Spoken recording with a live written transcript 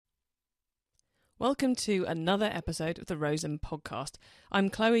Welcome to another episode of the Rosen Podcast. I'm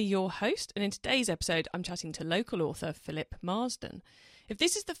Chloe, your host, and in today's episode I'm chatting to local author Philip Marsden. If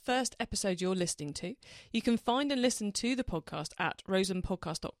this is the first episode you're listening to, you can find and listen to the podcast at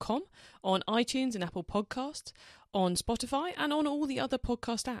rosenpodcast.com, on iTunes and Apple Podcasts, on Spotify and on all the other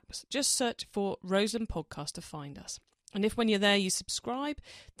podcast apps. Just search for Rosen Podcast to find us. And if when you're there you subscribe,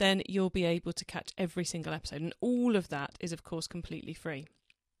 then you'll be able to catch every single episode. And all of that is, of course, completely free.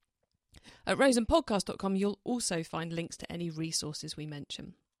 At rosenpodcast.com, you'll also find links to any resources we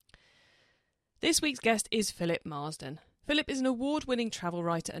mention. This week's guest is Philip Marsden. Philip is an award-winning travel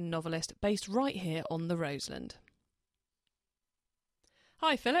writer and novelist based right here on the Roseland.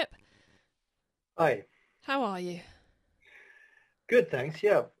 Hi, Philip. Hi. How are you? Good, thanks.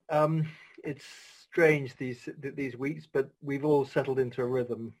 Yeah, it's strange these weeks, but we've all settled into a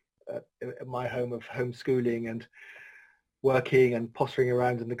rhythm at my home of homeschooling and working and pottering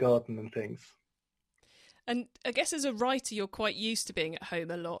around in the garden and things. And I guess as a writer, you're quite used to being at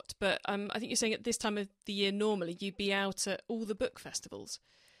home a lot, but I think you're saying at this time of the year, normally you'd be out at all the book festivals.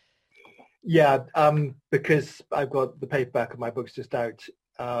 Yeah, because I've got the paperback of my books just out.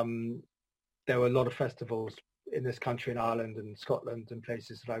 There were a lot of festivals in this country, in Ireland and Scotland and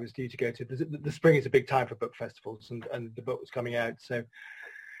places that I was due to go to. The spring is a big time for book festivals, and the book was coming out. So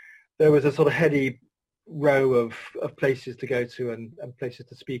there was a sort of heady row of places to go to and places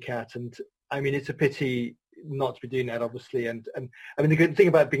to speak at, and I mean it's a pity not to be doing that, obviously, and I mean the good thing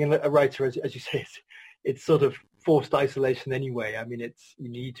about being a writer, as you say, it's sort of forced isolation anyway. I mean you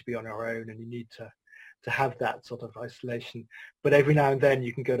need to be on your own and you need to have that sort of isolation, but every now and then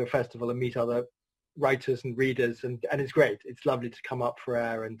you can go to a festival and meet other writers and readers, and it's great. It's lovely to come up for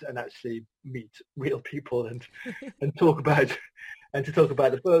air and actually meet real people and talk about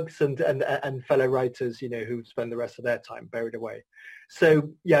the books and fellow writers, you know, who spend the rest of their time buried away.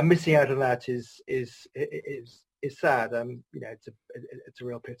 So yeah, missing out on that is sad. You know, it's a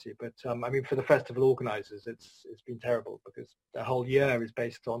real pity. But I mean, for the festival organisers, it's been terrible because the whole year is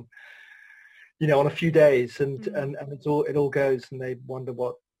based on, you know, on a few days, and it all goes, and they wonder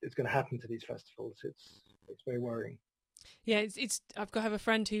what is going to happen to these festivals. It's very worrying. Yeah, it's I have a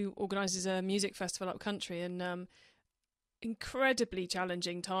friend who organises a music festival up country, and incredibly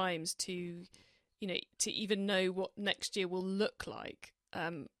challenging times to, you know, to even know what next year will look like,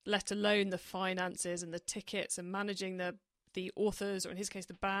 let alone the finances and the tickets and managing the authors, or in his case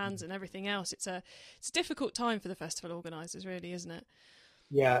the bands and everything else. It's a difficult time for the festival organisers, really, isn't it?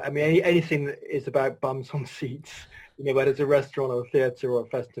 Yeah, I mean anything that is about bums on seats, you know, whether it's a restaurant or a theatre or a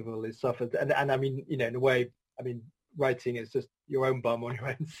festival, is suffered. And I mean, you know, in a way, I mean, writing is just your own bum on your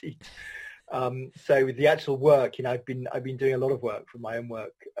own seat. So with the actual work, you know, I've been doing a lot of work for my own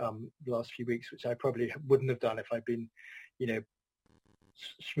work the last few weeks, which I probably wouldn't have done if I'd been, you know,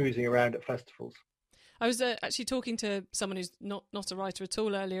 schmoozing around at festivals. I was actually talking to someone who's not a writer at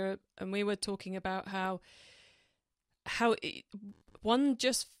all earlier, and we were talking about how one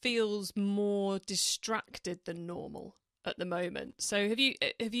just feels more distracted than normal at the moment. So has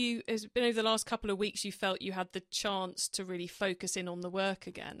it been over the last couple of weeks you felt you had the chance to really focus in on the work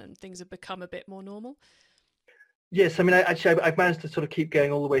again and things have become a bit more normal? Yes, I mean, I've managed to sort of keep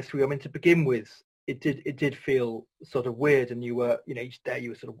going all the way through. I mean, to begin with, it did feel sort of weird, and you were, you know, each day you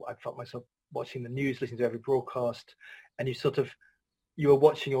were sort of, I felt myself watching the news, listening to every broadcast, and you were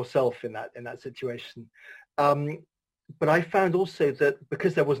watching yourself in that situation. But I found also that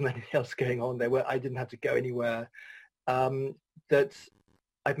because there wasn't anything else going on, I didn't have to go anywhere. That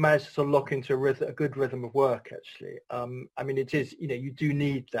I've managed to sort of lock into a good rhythm of work, actually. I mean, it is, you know, you do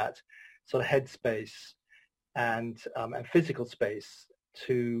need that sort of headspace and physical space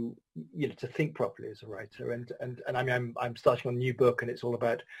to, you know, to think properly as a writer. And I mean, I'm starting on a new book, and it's all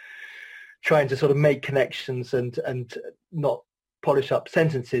about trying to sort of make connections and not polish up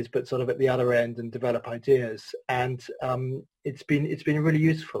sentences, but sort of at the other end and develop ideas. And it's been really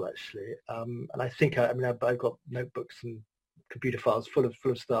useful, actually. And I think I've got notebooks and computer files full of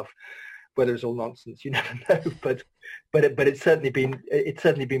stuff. Whether it's all nonsense, you never know. But it's certainly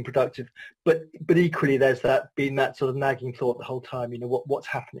been productive. But equally, there's been that sort of nagging thought the whole time. You know, what's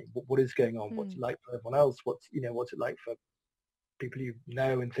happening? What is going on? What's it like for everyone else? What's it like for people you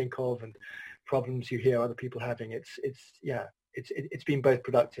know and think of, and problems you hear other people having? It's been both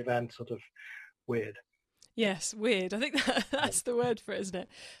productive and sort of weird. Yes, weird. I think that's the word for it, isn't it?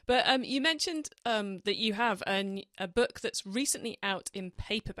 But you mentioned that you have a book that's recently out in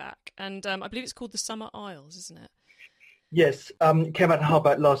paperback, and I believe it's called The Summer Isles, isn't it? Yes, it came out in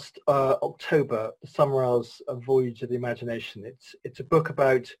hardback last October. The Summer Isles: A Voyage of the Imagination. It's a book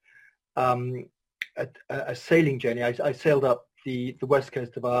about a sailing journey. I sailed up the west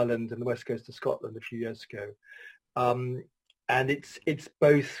coast of Ireland and the west coast of Scotland a few years ago, and it's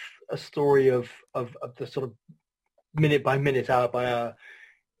both a story of the sort of minute by minute, hour by hour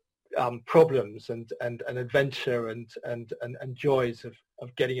problems and adventure and joys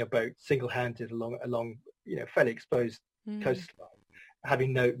of getting a boat single-handed along fairly exposed coastline,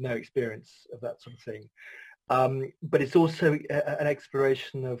 having no experience of that sort of thing. But it's also an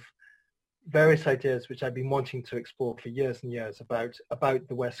exploration of various ideas which I've been wanting to explore for years and years about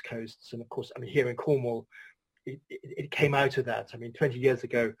the West Coasts. And of course, I mean, here in Cornwall, it came out of that. I mean, 20 years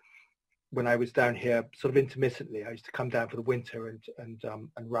ago, when I was down here sort of intermittently, I used to come down for the winter and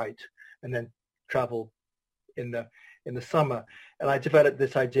write, and then travel in the summer. And I developed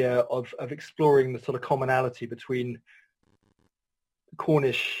this idea of exploring the sort of commonality between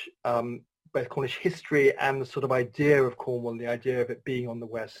Cornish, both Cornish history and the sort of idea of Cornwall, and the idea of it being on the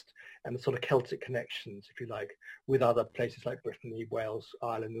west, and the sort of Celtic connections, if you like, with other places like Brittany, Wales,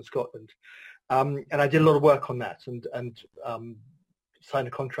 Ireland, and Scotland. And I did a lot of work on that, and signed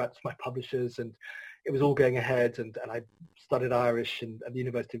a contract with my publishers, and it was all going ahead. And I studied Irish at the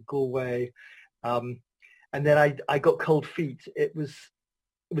University of Galway, and then I got cold feet. It was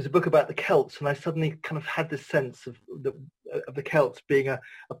a book about the Celts, and I suddenly kind of had this sense of the Celts being a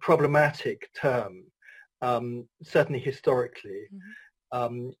problematic term, certainly historically.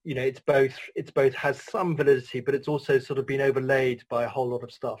 It's both has some validity, but it's also sort of been overlaid by a whole lot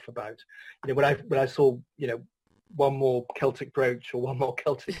of stuff about, when I saw, one more Celtic brooch or one more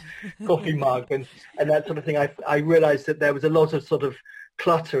Celtic coffee mug and that sort of thing, I realized that there was a lot of sort of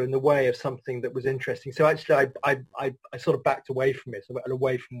clutter in the way of something that was interesting. So actually I sort of backed away from it, and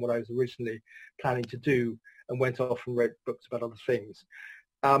away from what I was originally planning to do, and went off and wrote books about other things.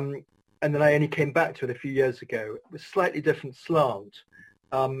 And then I only came back to it a few years ago with a slightly different slant.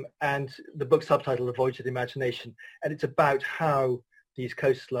 And the book's subtitled A Voyage of the Imagination, and it's about how these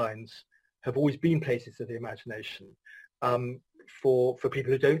coastlines have always been places of the imagination, for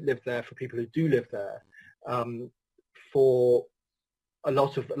people who don't live there, for people who do live there, for a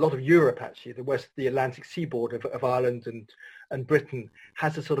lot of Europe. Actually, the Atlantic seaboard of Ireland and Britain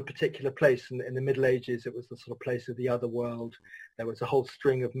has a sort of particular place. In the Middle Ages, it was the sort of place of the other world. There was a whole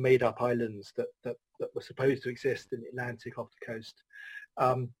string of made-up islands that were supposed to exist in the Atlantic off the coast.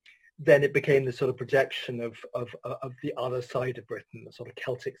 Then it became the sort of projection of the other side of Britain, the sort of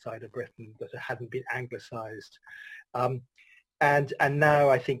Celtic side of Britain that hadn't been Anglicized. And now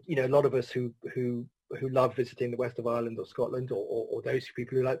I think, a lot of us who love visiting the west of Ireland or Scotland, or those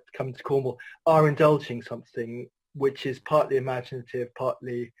people who like to come to Cornwall, are indulging something which is partly imaginative,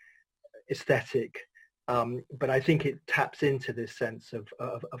 partly aesthetic. But I think it taps into this sense of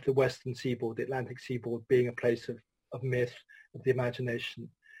the western seaboard, the Atlantic seaboard, being a place of myth, of the imagination.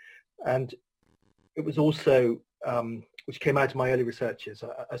 And it was also, which came out of my early researches,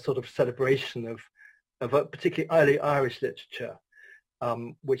 a sort of celebration of a particularly early Irish literature,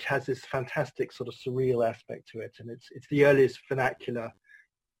 which has this fantastic sort of surreal aspect to it. And it's the earliest vernacular,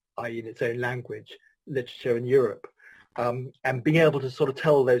 i.e. in its own language, literature in Europe. And being able to sort of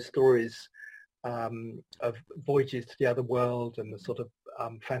tell those stories of voyages to the other world and the sort of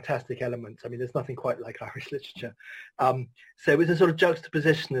fantastic elements. I mean, there's nothing quite like Irish literature. So it was a sort of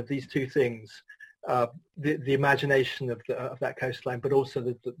juxtaposition of these two things, the imagination of that coastline, but also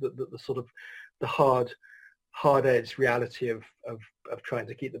the sort of the hard-edged reality of trying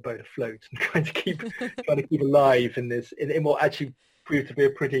to keep the boat afloat and trying to keep alive in what actually proved to be a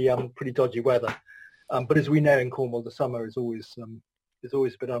pretty dodgy weather. But as we know in Cornwall, the summer is always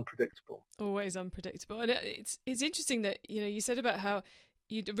a bit unpredictable. Always unpredictable. And it's interesting that, you said about how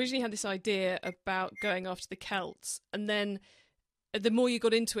you'd originally had this idea about going after the Celts, and then the more you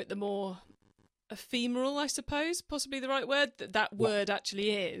got into it, the more ephemeral, I suppose, possibly the right word, that word actually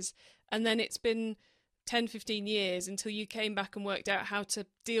is. And then it's been 10, 15 years until you came back and worked out how to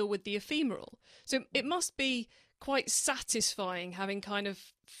deal with the ephemeral. So it must be quite satisfying having kind of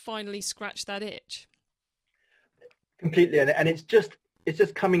finally scratched that itch. Completely. And it's just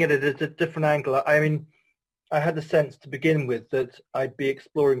coming at it at a different angle. I mean, I had the sense to begin with that I'd be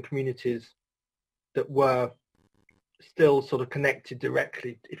exploring communities that were still sort of connected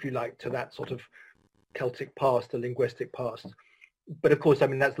directly, if you like, to that sort of Celtic past, the linguistic past. But of course, I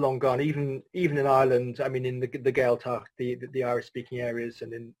mean, that's long gone. Even in Ireland, I mean, in the Gaeltacht, the Irish-speaking areas,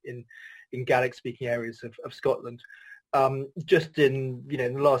 and in Gaelic-speaking areas of Scotland, just in the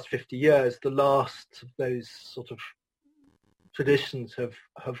last 50 years, the last of those sort of traditions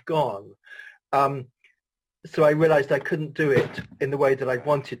have gone. So I realized I couldn't do it in the way that I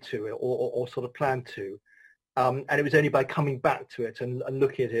wanted to, or sort of planned to. And it was only by coming back to it and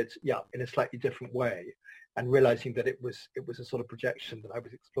looking at it, in a slightly different way, and realizing that it was a sort of projection that I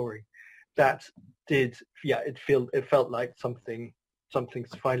was exploring. That did, it felt like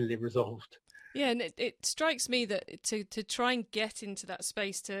something's finally resolved. Yeah, and it strikes me that to try and get into that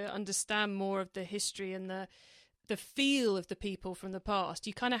space, to understand more of the history and the feel of the people from the past,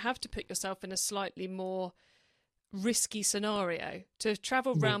 you kind of have to put yourself in a slightly more risky scenario. To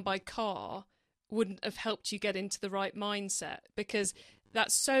travel round by car wouldn't have helped you get into the right mindset, because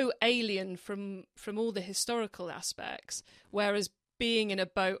that's so alien from all the historical aspects, whereas being in a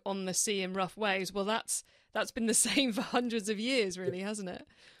boat on the sea in rough waves, well, that's been the same for hundreds of years, really, hasn't it?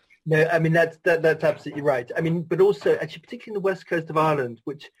 No, I mean that's absolutely right. I mean, but also actually, particularly in the west coast of Ireland,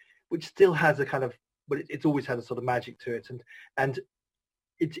 which still has a kind of, well, it's always had a sort of magic to it, and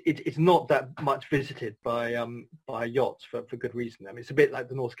it's not that much visited by yachts for good reason. I mean, it's a bit like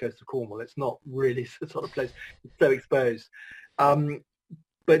the north coast of Cornwall. It's not really the sort of place, it's so exposed.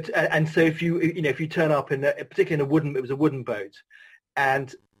 But and so if you turn up particularly in it was a wooden boat,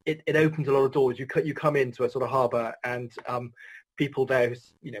 and it opens a lot of doors. You come into a sort of harbour, and people there,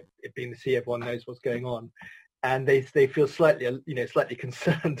 it being the sea, everyone knows what's going on, and they feel slightly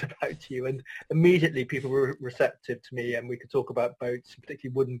concerned about you, and immediately people were receptive to me, and we could talk about boats,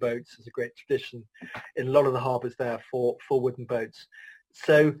 particularly wooden boats. There's a great tradition in a lot of the harbours there for wooden boats.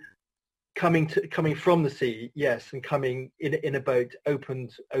 So coming from the sea, yes, and coming in a boat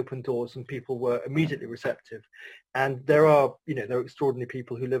opened doors, and people were immediately receptive. And there are extraordinary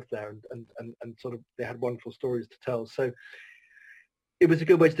people who live there, and sort of they had wonderful stories to tell. So it was a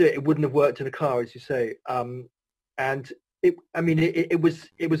good way to do it. It wouldn't have worked in a car, as you say. And it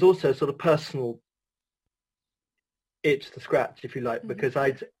was also a sort of personal itch to scratch, if you like, because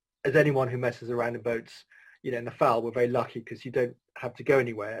as anyone who messes around in boats, in the Fal, we're very lucky because you don't have to go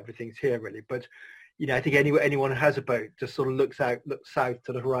anywhere. Everything's here, really. But, I think anyone who has a boat just sort of looks south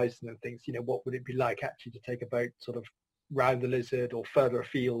to the horizon and thinks, what would it be like actually to take a boat sort of round the Lizard or further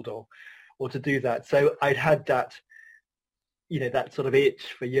afield or to do that. So I'd had that, that sort of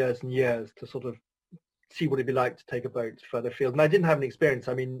itch for years and years to sort of see what it'd be like to take a boat further afield. And I didn't have any experience.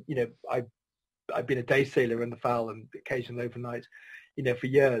 I mean, I've been a day sailor in the Fal and occasionally overnight, for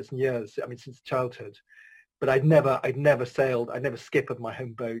years and years. I mean, since childhood. But I'd never sailed. I'd never skippered my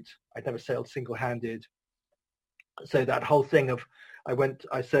home boat. I'd never sailed single-handed. So that whole thing of,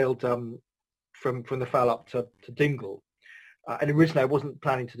 I sailed from the Fal up to Dingle. And originally I wasn't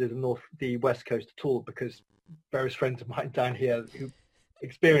planning to do the west coast at all, because various friends of mine down here who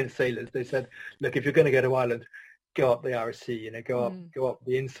experienced sailors, they said, look, if you're going to go to Ireland, go up the RSC, go up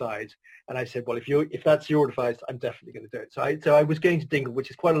the inside. And I said, well, if that's your advice, I'm definitely going to do it. So I was going to Dingle, which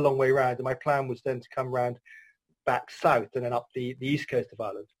is quite a long way around, and my plan was then to come round back south and then up the east coast of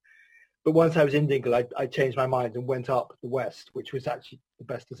Ireland. But once I was in Dingle, I changed my mind and went up the west, which was actually the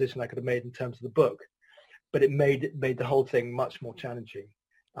best decision I could have made in terms of the book. But it made the whole thing much more challenging.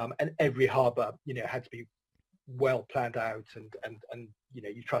 And every harbour, had to be well planned out, and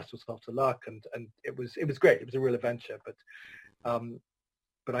you trust yourself to luck, and it was great. It was a real adventure.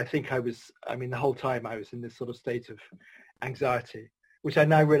 But I think the whole time I was in this sort of state of anxiety, which I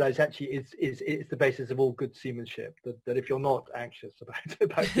now realise actually is the basis of all good seamanship. That if you're not anxious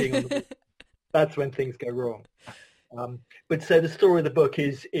about being on the boat, that's when things go wrong. But so the story of the book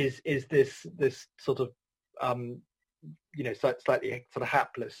is this sort of slightly sort of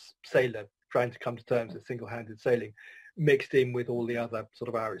hapless sailor trying to come to terms with single-handed sailing, mixed in with all the other sort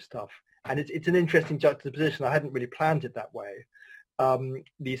of Irish stuff. And it's an interesting juxtaposition. I hadn't really planned it that way.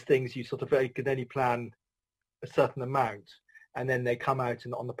 These things you sort of can only plan a certain amount, and then they come out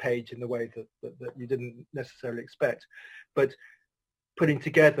on the page in the way that you didn't necessarily expect. But putting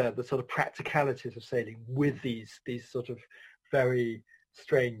together the sort of practicalities of sailing with these sort of very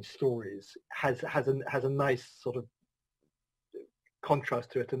strange stories has a nice sort of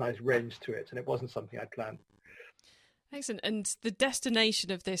contrast to it, a nice range to it, and it wasn't something I planned. Excellent. And the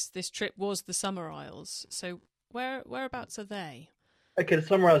destination of this trip was the Summer Isles. So whereabouts are they? Okay, the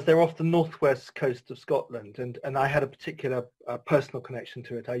Summer Isles, they're off the northwest coast of Scotland, and I had a particular personal connection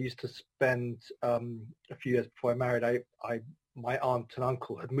to it. I used to spend a few years before I married. My aunt and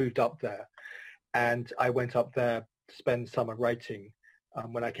uncle had moved up there, and I went up there to spend summer writing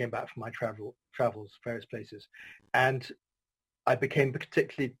when I came back from my travels, various places, and I became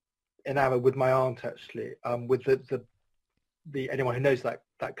particularly enamored with my aunt, actually, with the anyone who knows that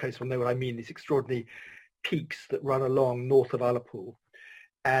coast will know what I mean, these extraordinary peaks that run along north of Ullapool.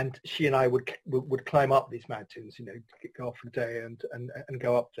 And she and I would climb up these mountains, go off for a day and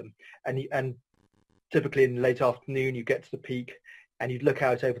go up them. And typically in the late afternoon, you get to the peak and you'd look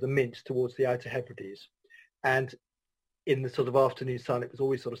out over the Minch towards the Outer Hebrides. And in the sort of afternoon sun, it was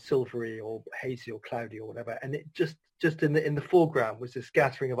always sort of silvery or hazy or cloudy or whatever. And it just in the foreground was this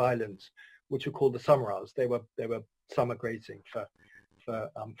scattering of islands, which were called the Summer Isles. They were summer grazing for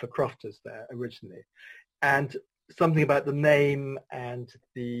crofters there originally. And something about the name and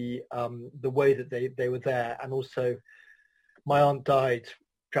the way that they were there, and also my aunt died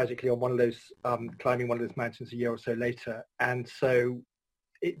tragically on one of those climbing one of those mountains a year or so later, and so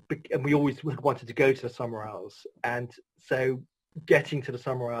and we always wanted to go to the Summer Isles, and so getting to the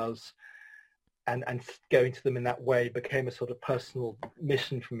Summer Isles and going to them in that way became a sort of personal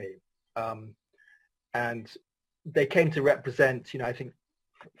mission for me, and they came to represent, I think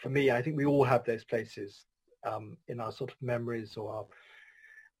for me, I think we all have those places in our sort of memories or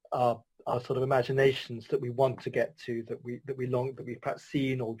our sort of imaginations that we want to get to, that we've perhaps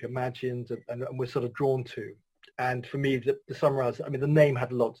seen or imagined, and we're sort of drawn to. And for me, the Summer Isles, I mean, the name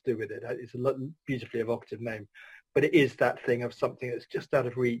had a lot to do with it. It's a beautifully evocative name, but it is that thing of something that's just out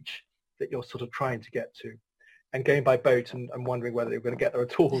of reach that you're sort of trying to get to. And going by boat and wondering whether you're going to get there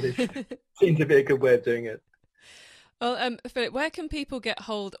at all seems to be a good way of doing it. Well, Philip, where can people get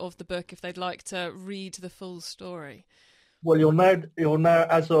hold of the book if they'd like to read the full story? Well, you're now,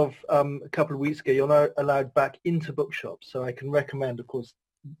 as of a couple of weeks ago, you're now allowed back into bookshops. So I can recommend, of course,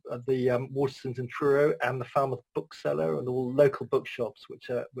 the Waterstones in Truro and the Falmouth Bookseller and all local bookshops, which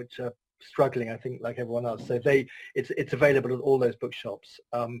are struggling, I think, like everyone else. So it's available at all those bookshops,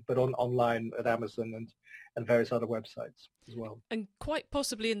 but online at Amazon and various other websites as well. And quite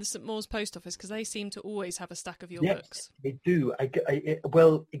possibly in the St Mawes Post Office, because they seem to always have a stack of your yes, books. They do.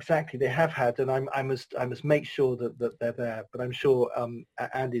 Well, exactly. They have had, and I must make sure that they're there. But I'm sure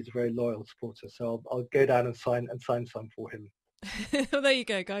Andy's a very loyal supporter, so I'll go down and sign some for him. Well, there you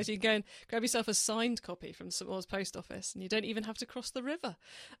go, guys. You can go and grab yourself a signed copy from St Mawes Post Office, and you don't even have to cross the river.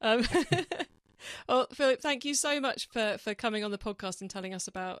 Well, Philip, thank you so much for coming on the podcast and telling us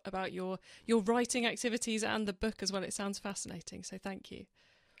about your writing activities and the book as well. It sounds fascinating, so thank you.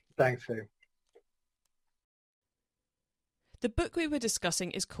 Thanks, Sue. The book we were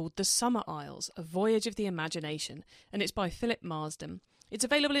discussing is called The Summer Isles, A Voyage of the Imagination, and it's by Philip Marsden. It's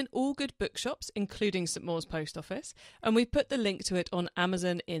available in all good bookshops, including St Mawes Post Office, and we've put the link to it on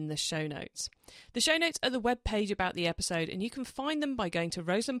Amazon in the show notes. The show notes are the web page about the episode, and you can find them by going to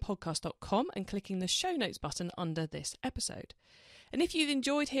roselandpodcast.com and clicking the show notes button under this episode. And if you've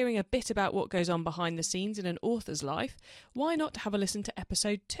enjoyed hearing a bit about what goes on behind the scenes in an author's life, why not have a listen to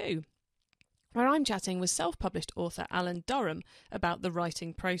episode 2, where I'm chatting with self-published author Alan Durham about the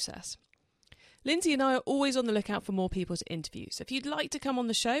writing process. Lindsay and I are always on the lookout for more people to interview, so if you'd like to come on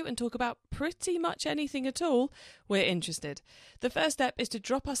the show and talk about pretty much anything at all, we're interested. The first step is to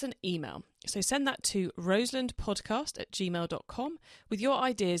drop us an email, so send that to roselandpodcast@gmail.com with your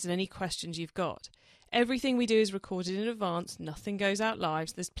ideas and any questions you've got. Everything we do is recorded in advance, nothing goes out live,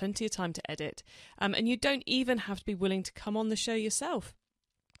 so there's plenty of time to edit, and you don't even have to be willing to come on the show yourself.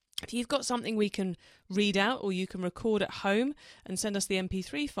 If you've got something we can read out or you can record at home and send us the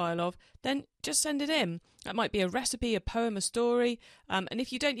MP3 file of, then just send it in. That might be a recipe, a poem, a story, and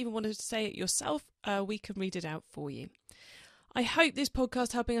if you don't even want to say it yourself, we can read it out for you. I hope this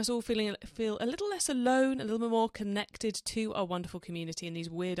podcast helping us all feel a little less alone, a little bit more connected to our wonderful community in these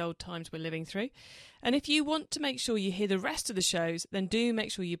weird old times we're living through. And if you want to make sure you hear the rest of the shows, then do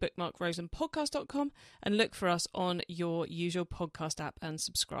make sure you bookmark roselandpodcast.com and look for us on your usual podcast app and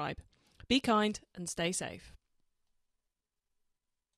subscribe. Be kind and stay safe.